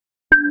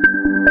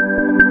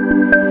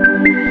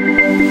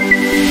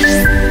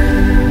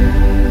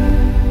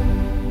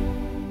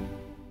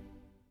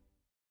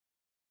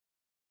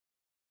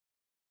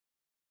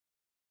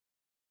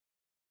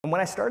And when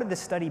I started to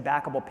study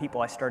backable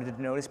people, I started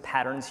to notice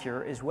patterns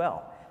here as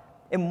well.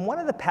 And one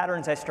of the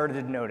patterns I started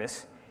to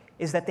notice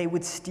is that they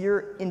would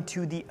steer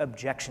into the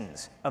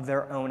objections of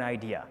their own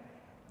idea.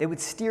 They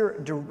would steer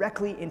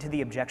directly into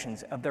the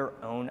objections of their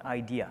own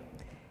idea.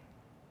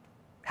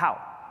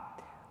 How?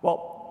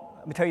 Well,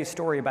 let me tell you a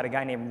story about a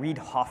guy named Reid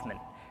Hoffman.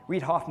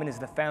 Reid Hoffman is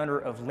the founder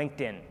of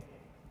LinkedIn.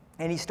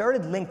 And he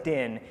started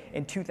LinkedIn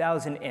in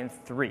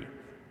 2003.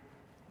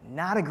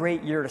 Not a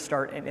great year to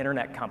start an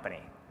internet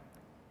company.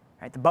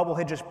 Right? The bubble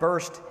had just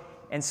burst,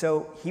 and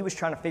so he was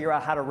trying to figure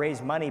out how to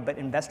raise money, but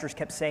investors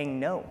kept saying,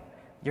 no,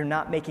 you're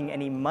not making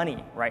any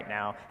money right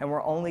now, and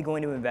we're only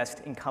going to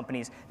invest in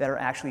companies that are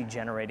actually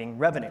generating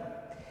revenue.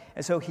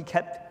 And so he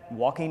kept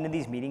walking into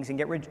these meetings and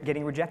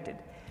getting rejected.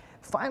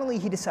 Finally,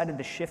 he decided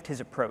to shift his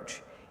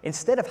approach.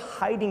 Instead of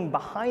hiding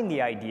behind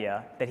the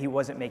idea that he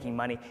wasn't making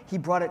money, he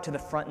brought it to the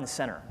front and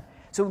center.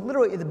 So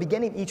literally at the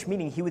beginning of each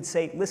meeting, he would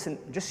say, listen,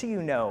 just so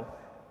you know,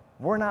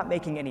 we're not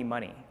making any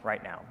money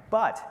right now,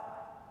 but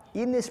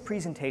in this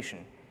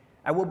presentation,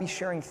 I will be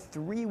sharing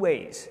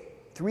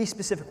three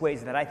specific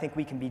ways that I think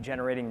we can be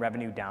generating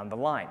revenue down the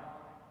line.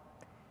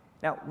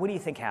 Now, what do you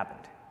think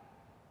happened?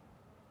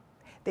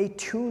 They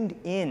tuned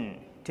in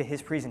to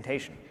his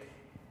presentation.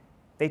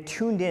 They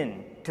tuned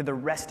in to the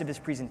rest of his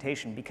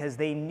presentation because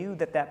they knew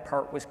that that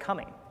part was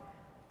coming.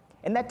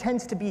 And that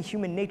tends to be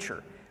human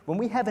nature. When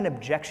we have an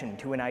objection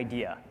to an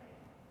idea,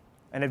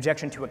 an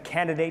objection to a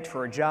candidate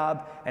for a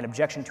job, an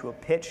objection to a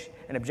pitch,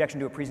 an objection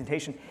to a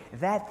presentation,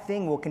 that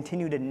thing will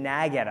continue to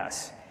nag at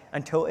us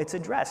until it's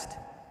addressed.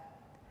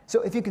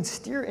 So if you can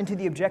steer into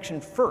the objection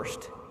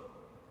first,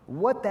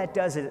 what that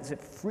does is it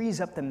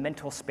frees up the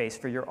mental space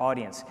for your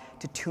audience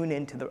to tune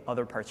into the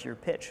other parts of your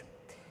pitch.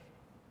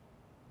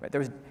 Right? There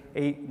was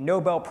a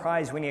Nobel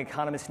Prize-winning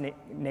economist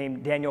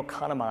named Daniel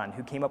Kahneman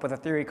who came up with a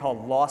theory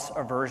called loss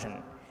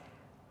aversion.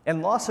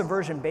 And loss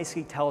aversion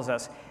basically tells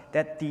us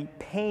that the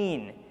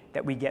pain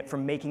that we get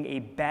from making a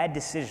bad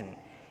decision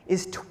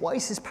is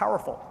twice as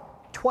powerful,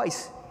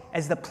 twice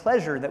as the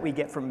pleasure that we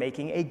get from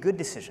making a good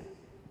decision.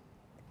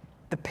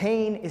 The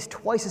pain is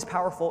twice as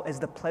powerful as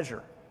the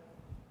pleasure.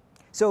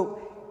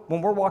 So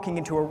when we're walking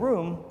into a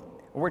room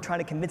or we're trying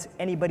to convince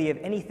anybody of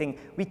anything,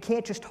 we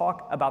can't just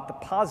talk about the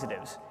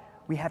positives.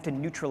 We have to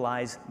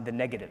neutralize the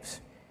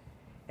negatives.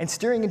 And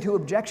steering into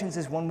objections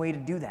is one way to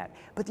do that.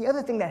 But the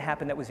other thing that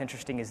happened that was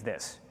interesting is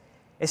this.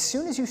 As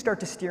soon as you start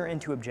to steer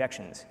into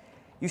objections,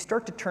 you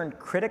start to turn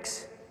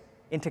critics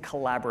into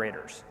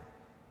collaborators.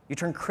 You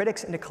turn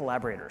critics into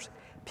collaborators.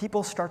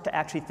 People start to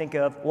actually think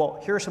of, well,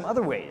 here are some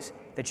other ways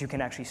that you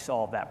can actually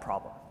solve that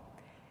problem.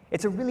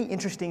 It's a really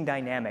interesting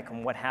dynamic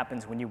on what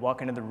happens when you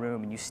walk into the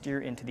room and you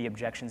steer into the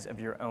objections of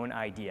your own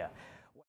idea.